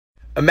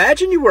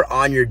Imagine you were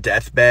on your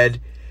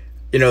deathbed,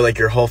 you know, like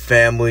your whole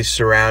family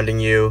surrounding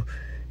you,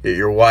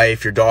 your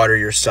wife, your daughter,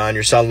 your son.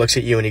 Your son looks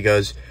at you and he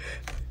goes,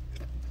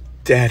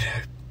 "Dad,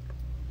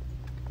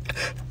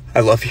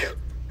 I love you.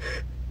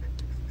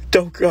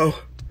 Don't go."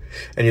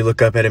 And you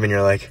look up at him and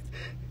you're like,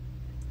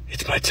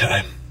 "It's my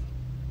time.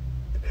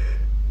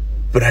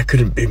 But I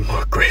couldn't be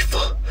more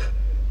grateful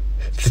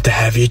to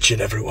have each and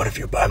every one of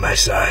you by my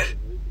side."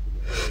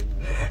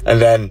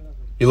 And then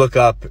you look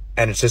up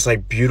and it's this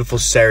like beautiful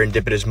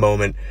serendipitous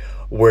moment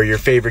where your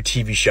favorite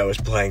TV show is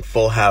playing,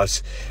 Full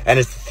House, and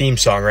it's the theme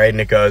song, right?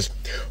 And it goes,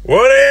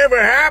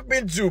 "Whatever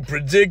happened to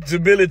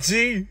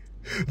predictability?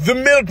 The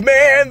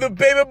milkman, the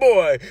baby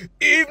boy,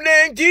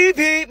 evening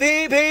TV,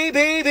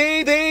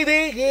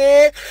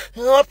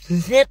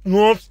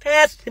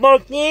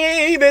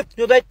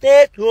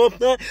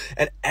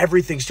 and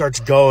everything starts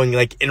going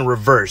like in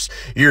reverse.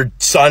 Your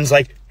son's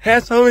like,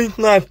 "Has something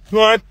left,"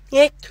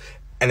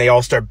 and they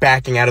all start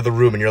backing out of the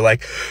room, and you're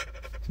like,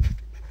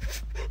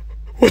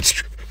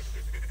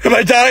 am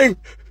I dying?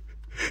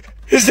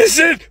 Is this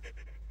it?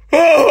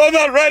 Oh, I'm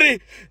not ready.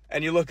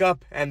 And you look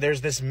up, and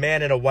there's this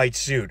man in a white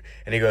suit,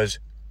 and he goes,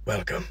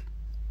 "Welcome.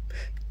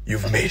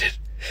 You've made it."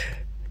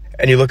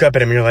 And you look up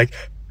at him, and you're like,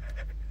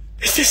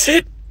 "Is this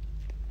it?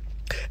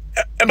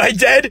 Am I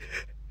dead?"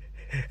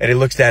 And he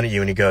looks down at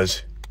you, and he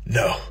goes,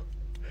 "No.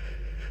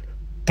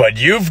 But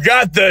you've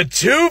got the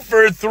 2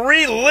 for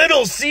 $3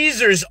 Little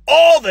Caesars,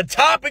 all the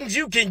toppings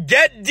you can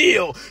get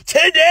deal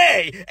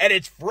today, and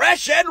it's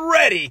fresh and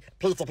ready.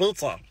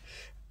 Pizza.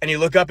 And you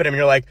look up at him and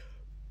you're like,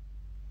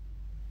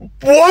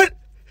 "What?"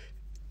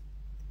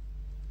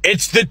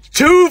 "It's the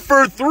 2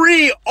 for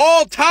 $3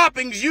 all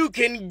toppings you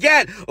can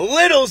get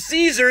Little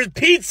Caesars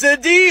pizza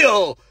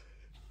deal."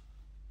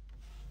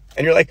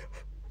 And you're like,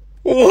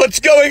 "What's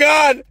going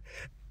on?"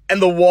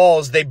 And the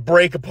walls, they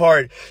break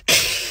apart.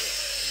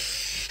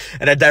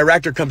 And a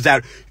director comes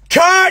out.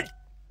 Cut!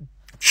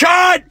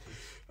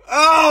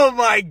 Oh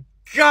my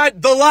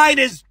God. The line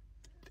is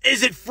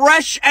it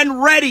fresh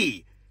and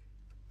ready?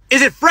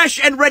 Is it fresh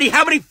and ready?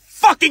 How many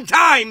fucking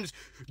times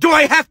do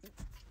I have?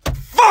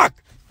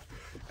 Fuck!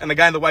 And the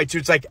guy in the white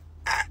suit's like,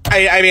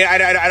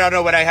 I don't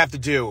know what I have to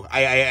do.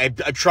 I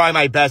try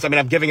my best. I mean,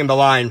 I'm giving him the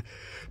line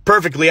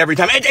perfectly every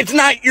time. It's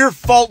not your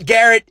fault,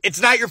 Garrett. It's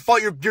not your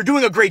fault. You're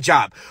doing a great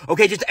job.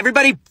 Okay, just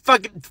everybody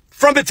fucking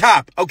from the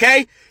top,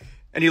 okay?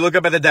 And you look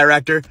up at the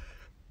director.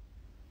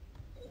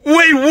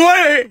 "Wait,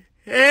 what?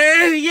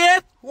 Yeah,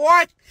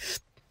 what?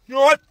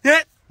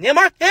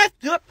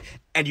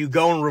 And you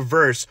go in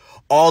reverse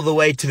all the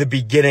way to the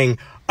beginning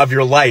of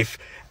your life.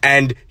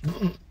 And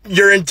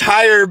your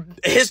entire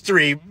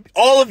history,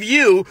 all of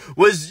you,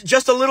 was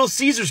just a Little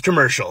Caesars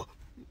commercial.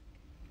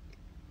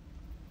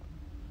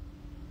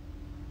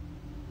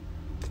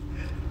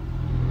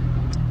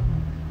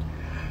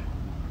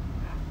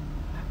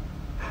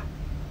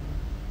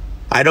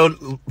 I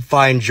don't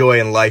find joy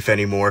in life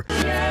anymore.